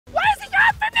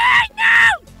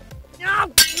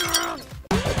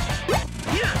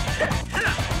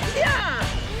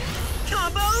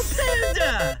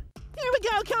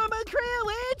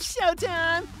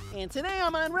And today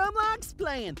I'm on Roblox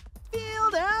playing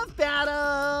Field of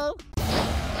Battle.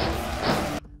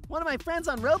 One of my friends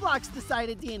on Roblox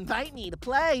decided to invite me to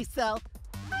play, so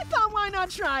I thought why not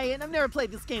try it? I've never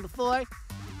played this game before.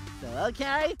 So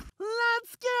okay,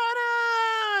 let's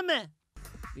get 'em!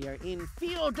 We are in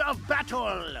Field of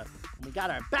Battle. We got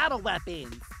our battle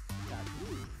weapons. Got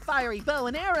fiery bow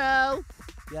and arrow.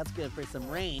 Yeah, that's good for some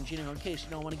range, in case you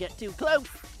don't want to get too close.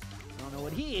 I don't know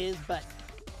what he is, but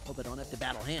hope I don't have to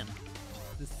battle him.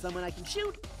 This is someone I can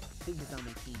shoot. I think he's on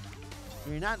my team.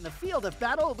 We're not in the field of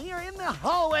battle. We are in the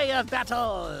hallway of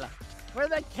battle. We're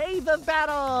the cave of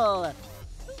battle.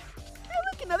 Hey,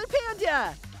 look, another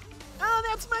panda. Oh,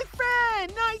 that's my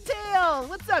friend, Nighttail.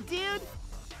 What's up, dude?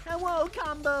 Hello,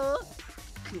 Combo.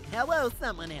 Hello,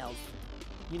 someone else.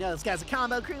 You know this guy's a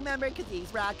Combo crew member because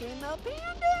he's rocking the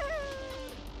Panda.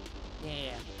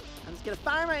 Yeah, I'm just gonna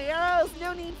fire my arrows.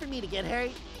 No need for me to get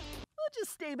hurt. We'll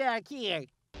just stay back here.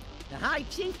 The High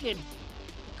Chieftain,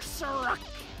 Xuruk,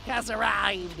 has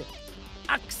arrived.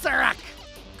 Xuruk.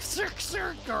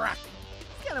 Xuruk.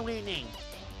 It's got a weird name.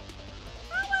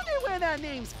 I wonder where that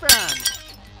name's from.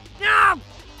 No!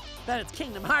 Bet it's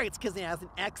Kingdom Hearts because it has an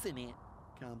X in it.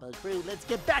 Combo crew, let's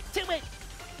get back to it.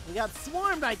 We got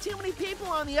swarmed by too many people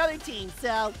on the other team,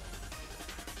 so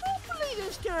hopefully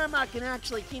this time I can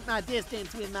actually keep my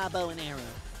distance with my bow and arrow.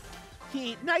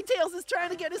 Nighttails is trying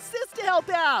to get his sis to help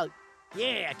out.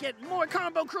 Yeah, get more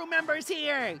Combo crew members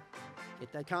here.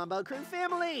 Get the Combo crew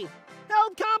family.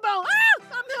 Help, Combo! Ah!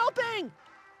 I'm helping!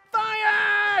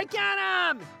 Fire! Get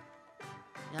him!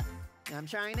 Yep, I'm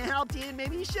trying to help, dude.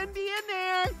 Maybe you shouldn't be in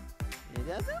there. It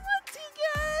doesn't look too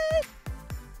good.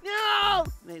 No!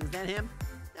 Wait, is that him?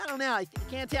 I don't know. I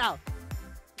can't tell.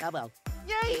 Oh, well.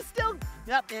 Yeah, he's still...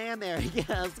 Yep, and there he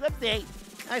goes. Whoopsie.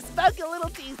 I spoke a little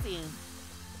too soon.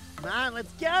 Come on,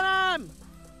 let's get him!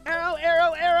 Arrow,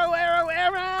 arrow, arrow, arrow,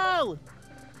 arrow!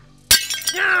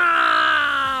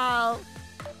 No!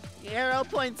 The arrow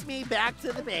points me back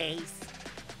to the base.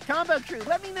 Combo crew,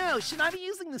 let me know. Should I be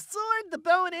using the sword, the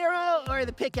bow and arrow, or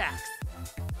the pickaxe?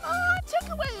 Oh, I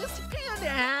took away his panda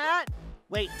hat.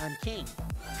 Wait, I'm king.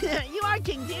 You are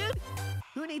king, dude.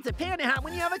 Who needs a panda hat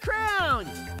when you have a crown?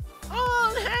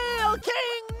 All hail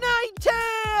King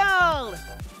Nighttail!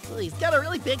 Well, he's got a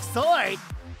really big sword.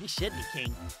 He should be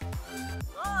king.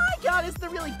 All I got is the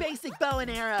really basic bow and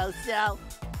arrow, so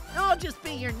I'll just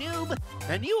be your noob,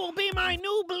 and you will be my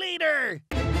noob leader.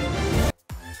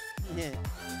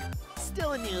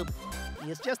 Still a noob.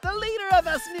 He is just the leader of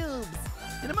us noobs.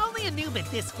 And I'm only a noob at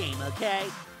this game, okay?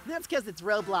 That's because it's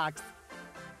Roblox.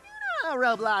 You know how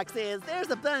Roblox is.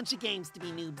 There's a bunch of games to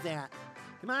be noobs at.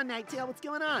 Come on, Nighttail, what's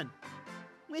going on?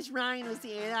 Wish Ryan was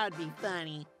here. That would be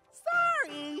funny.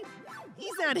 Sorry.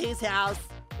 He's at his house.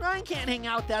 Ryan can't hang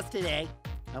out with us today.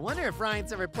 I wonder if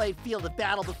Ryan's ever played Field of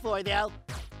Battle before, though.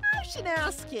 I should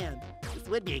ask him. This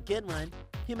would be a good one.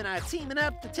 Him and I teaming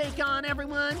up to take on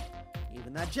everyone.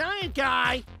 Even that giant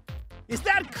guy. Is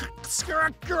that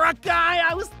Xuruk guy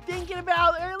I was thinking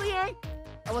about earlier?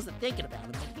 I wasn't thinking about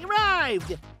him, but he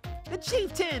arrived. The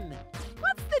chieftain.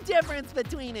 What's the difference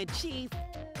between a chief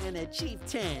and a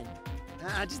chieftain?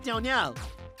 I just don't know.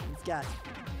 He's got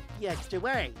the extra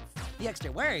words. The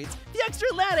extra words? The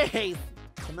extra letters!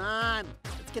 Come on,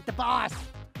 let's get the boss.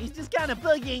 He's just kind of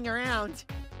boogieing around.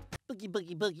 Boogie,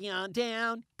 boogie, boogie on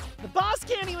down. The boss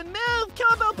can't even move!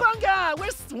 Combo Panda! We're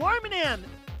swarming him!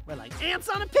 We're like ants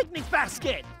on a picnic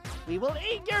basket! We will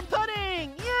eat your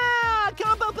pudding! Yeah!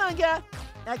 Combo Panda!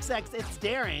 XX, it's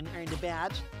Darren, earned a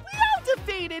badge. We all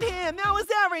defeated him! That was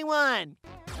everyone!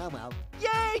 Oh well.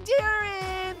 Yay,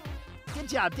 Darren! Good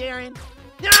job, Darren.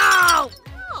 No!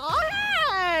 Oh,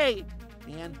 hey!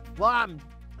 Man, well,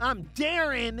 I'm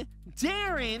Darren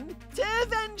to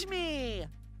avenge me!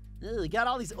 Ooh, we got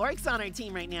all these orcs on our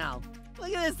team right now.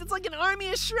 Look at this, it's like an army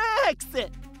of Shreks!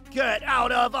 Get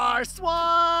out of our swamp!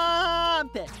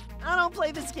 I don't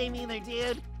play this game either,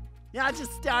 dude. I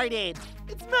just started.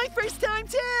 It's my first time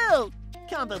too!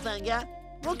 Combo Panda.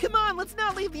 Well, come on, let's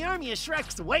not leave the army of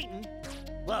Shreks waiting.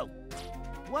 Whoa.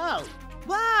 Whoa.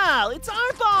 Wow, it's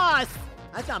our boss!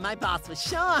 I thought my boss was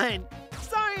Sean.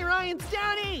 Sorry, Ryan's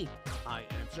daddy. I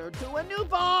answered to a new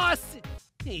boss.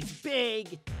 He's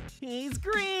big, he's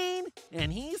green,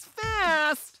 and he's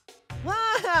fast.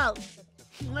 Wow!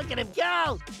 Look at him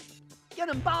go! Get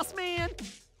him, boss man!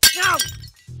 No!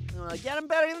 Oh, get him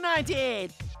better than I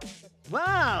did!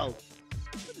 Wow!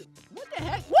 What the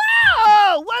heck?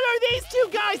 Whoa! What are these two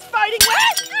guys fighting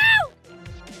with?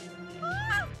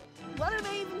 No! What are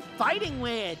they even fighting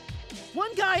with?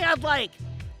 One guy had like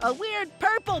a weird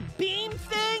purple beam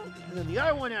thing, and then the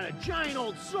other one had a giant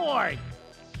old sword.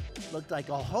 Looked like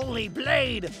a holy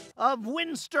blade of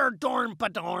Winster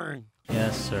Dormpadorn.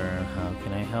 Yes, sir. How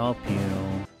can I help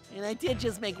you? And I did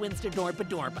just make Winster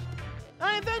Dormpadorn.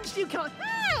 I avenged you,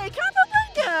 Hey,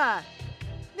 Panda!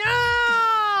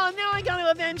 No! Now I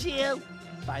gotta avenge you!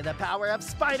 By the power of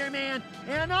Spider-Man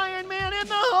and Iron Man and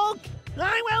the Hulk,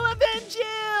 I will avenge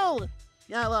you!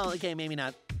 Yeah, well, okay, maybe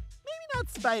not. Maybe not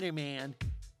Spider-Man.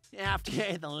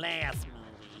 After the last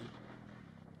movie.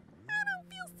 I don't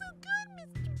feel so good,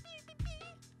 Mr.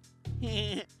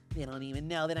 Baby. They don't even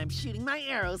know that I'm shooting my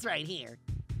arrows right here.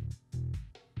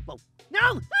 Whoa. No!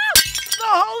 Ah! The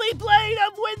holy blade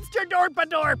of Winster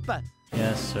Dorpadorp!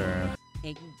 Yes, sir.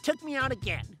 It took me out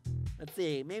again. Let's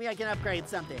see, maybe I can upgrade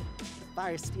something.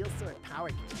 Fire, steel sword, power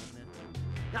cannon.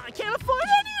 No, I can't afford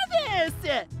any of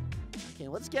this! Okay,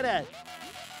 let's get a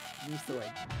new sword.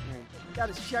 Right. Got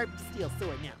a sharp steel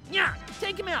sword now. Yeah,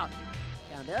 take him out.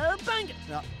 Down to Panda.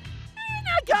 Oh. And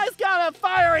that guy's got a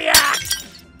fiery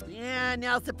axe! Yeah,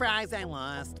 no surprise, I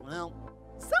lost. Well,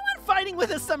 someone fighting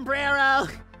with a sombrero? I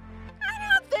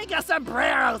don't think a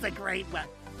sombrero's a great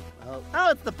weapon. Oh,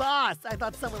 it's the boss. I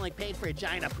thought someone paid for a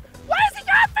giant up. What is he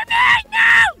got for me?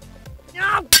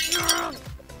 No! No!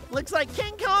 Looks like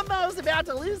King Combo's about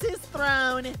to lose his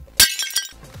throne.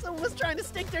 Someone was trying to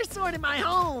stick their sword in my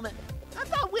home. I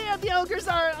thought we had the ogres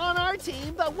on our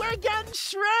team, but we're getting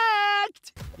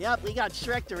Shreked. Yep, we got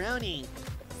Shrek-deroni.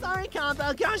 Sorry,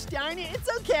 Combo. Gosh darn it, it's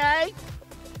okay.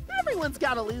 Everyone's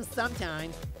got to lose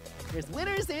sometime. There's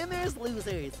winners and there's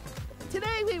losers.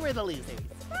 Today we were the losers.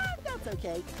 But that's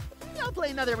okay. I'll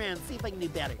play another round, see if I can do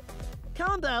better.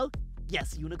 Combo.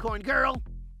 Yes, Unicorn Girl.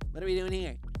 What are we doing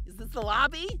here? Is this the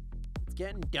lobby? It's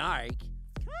getting dark.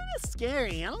 It's kind of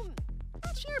scary. I'm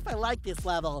not sure if I like this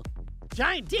level.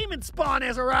 Giant demon spawn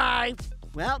has arrived.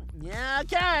 Well, yeah,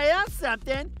 okay, that's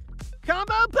something.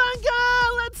 Combo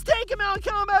Bunga! Let's take him out,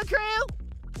 Combo Crew!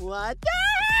 What the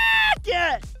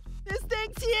heck? This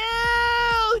thing's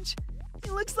huge! He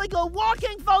looks like a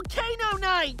walking volcano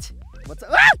knight! What's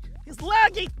up? Ah! His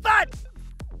laggy foot!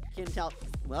 Can't tell.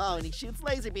 Whoa, and he shoots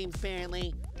laser beams,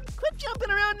 apparently. Quit jumping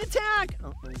around and attack!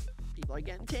 Uh-oh. People are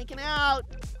getting taken out.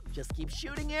 Just keep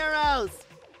shooting arrows.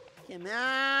 Come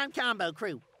on, Combo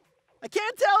Crew. I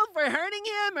can't tell if we're hurting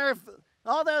him or if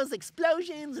all those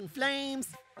explosions and flames.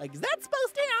 Is that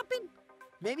supposed to happen?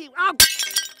 Maybe.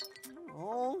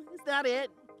 Oh, is that it?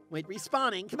 Wait,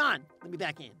 respawning. Come on, let me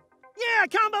back in. Yeah,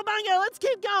 Combo Bunga, let's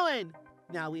keep going.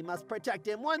 Now we must protect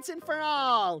him once and for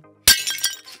all.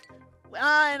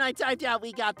 And I typed out,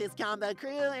 we got this, Combo Crew,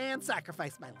 and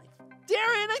sacrificed my life.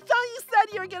 Darren, I thought you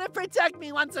said you were gonna protect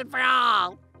me once and for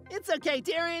all. It's okay,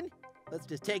 Darren. Let's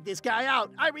just take this guy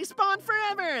out. I respawn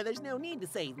forever. There's no need to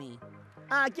save me.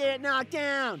 I get knocked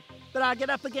down, but I get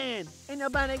up again. Ain't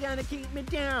nobody gonna keep me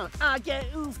down. I get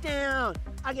oofed down.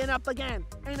 I get up again.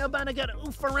 Ain't nobody gonna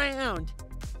oof around.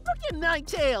 Look at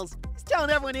Nighttails. He's telling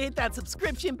everyone to hit that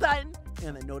subscription button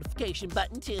and the notification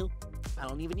button too. I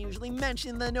don't even usually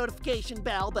mention the notification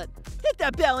bell, but hit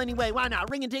that bell anyway. Why not?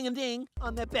 Ring-a-ding-a-ding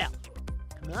on that bell.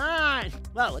 Come on.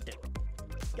 Whoa, what the?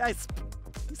 Guy's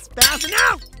he's spazzing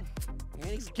out.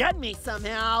 And he's getting me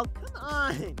somehow. Come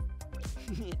on.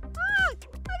 I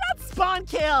got spawn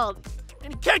killed.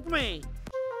 And he kicked me.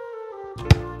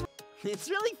 It's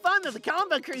really fun that the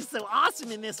Combo Crew is so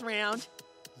awesome in this round.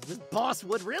 This boss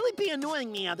would really be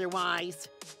annoying me otherwise.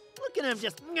 Look at him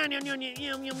just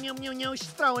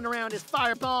throwing around his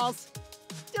fireballs.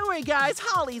 Don't worry, guys.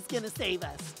 Holly's gonna save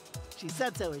us. She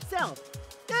said so herself.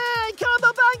 Hey, Combo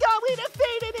Bunga, we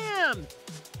defeated him!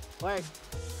 Or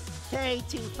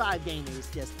K25 Gamers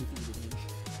just defeated him.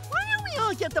 Why don't we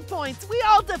all get the points? We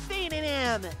all defeated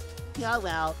him! Oh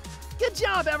well. Good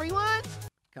job, everyone!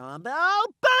 Combo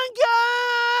Bunga!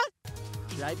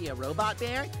 Should I be a robot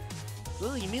bear?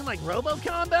 Ooh, you mean like Robo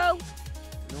Combo?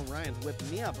 No, Ryan's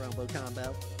whipping me up, Robo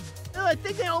Combo. Oh, I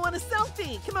think they all want a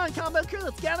selfie. Come on, Combo Crew,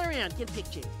 let's gather around. Get a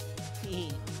picture.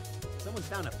 Someone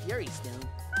found a Fury Stone.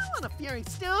 I want a Fury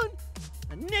Stone.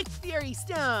 A Nick Fury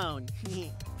Stone.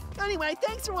 Anyway,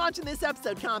 thanks for watching this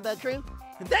episode, Combo Crew.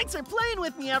 And thanks for playing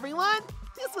with me, everyone.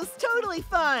 This was totally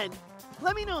fun.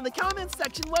 Let me know in the comments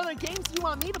section what other games you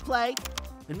want me to play.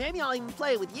 And maybe I'll even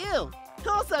play with you.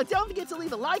 Also, don't forget to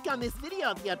leave a like on this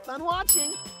video if you had fun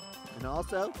watching. And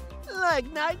also, like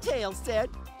Nighttails said,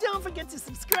 don't forget to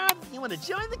subscribe if you want to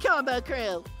join the Combo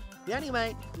Crew.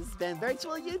 Anyway, this has been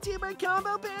virtual YouTuber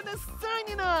Combo Panda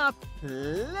signing off.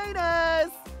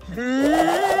 Laters!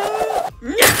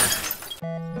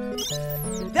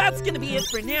 That's gonna be it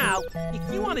for now.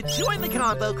 If you want to join the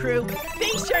Combo Crew,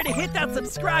 be sure to hit that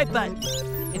subscribe button.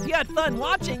 If you had fun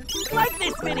watching, like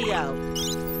this video.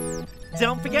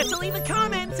 Don't forget to leave a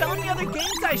comment telling me other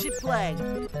games I should play.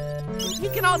 You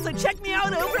can also check me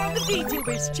out over on the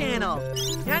VTubers channel.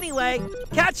 Anyway,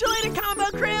 catch you later, Combo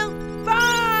Crew.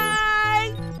 Bye!